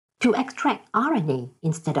To extract RNA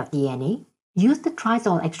instead of DNA, use the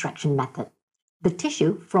Trizol extraction method. The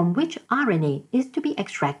tissue from which RNA is to be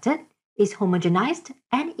extracted is homogenized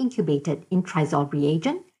and incubated in Trizol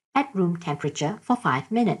reagent at room temperature for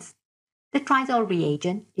 5 minutes. The Trizol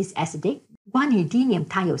reagent is acidic, guanidinium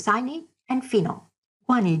thiocyanate, and phenol.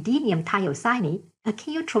 Guanidinium thiocyanate, a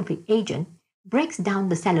chemotropic agent, breaks down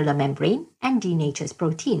the cellular membrane and denatures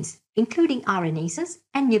proteins, including RNases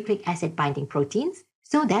and nucleic acid binding proteins,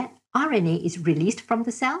 so that RNA is released from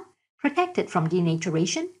the cell, protected from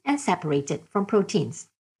denaturation, and separated from proteins.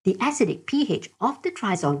 The acidic pH of the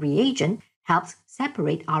Trizol reagent helps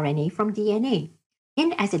separate RNA from DNA.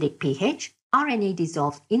 In acidic pH, RNA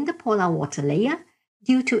dissolves in the polar water layer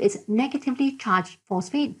due to its negatively charged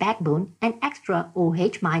phosphate backbone and extra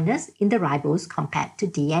OH- in the ribose compared to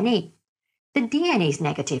DNA. The DNA's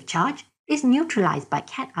negative charge is neutralized by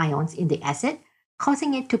cations in the acid,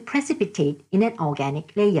 causing it to precipitate in an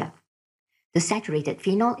organic layer. The saturated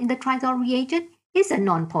phenol in the Trizol reagent is a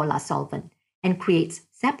nonpolar solvent and creates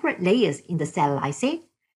separate layers in the cell lysate.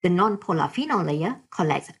 The nonpolar phenol layer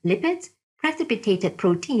collects lipids, precipitated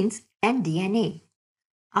proteins, and DNA.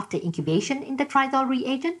 After incubation in the Trizol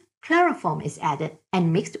reagent, chloroform is added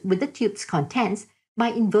and mixed with the tube's contents by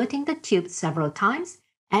inverting the tube several times,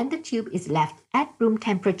 and the tube is left at room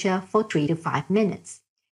temperature for 3 to 5 minutes.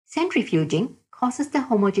 Centrifuging causes the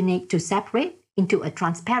homogenate to separate into a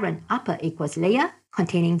transparent upper aqueous layer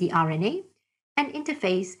containing the RNA, an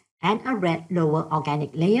interface, and a red lower organic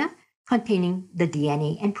layer containing the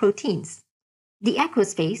DNA and proteins. The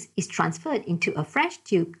aqueous phase is transferred into a fresh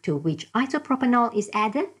tube to which isopropanol is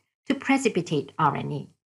added to precipitate RNA.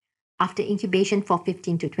 After incubation for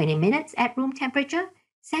 15 to 20 minutes at room temperature,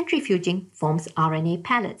 centrifuging forms RNA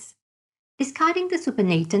pellets. Discarding the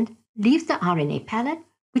supernatant leaves the RNA pellet,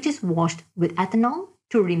 which is washed with ethanol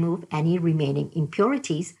to remove any remaining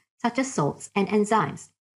impurities such as salts and enzymes.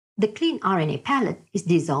 The clean RNA pellet is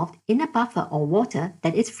dissolved in a buffer or water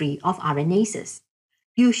that is free of RNases.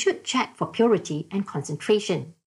 You should check for purity and concentration.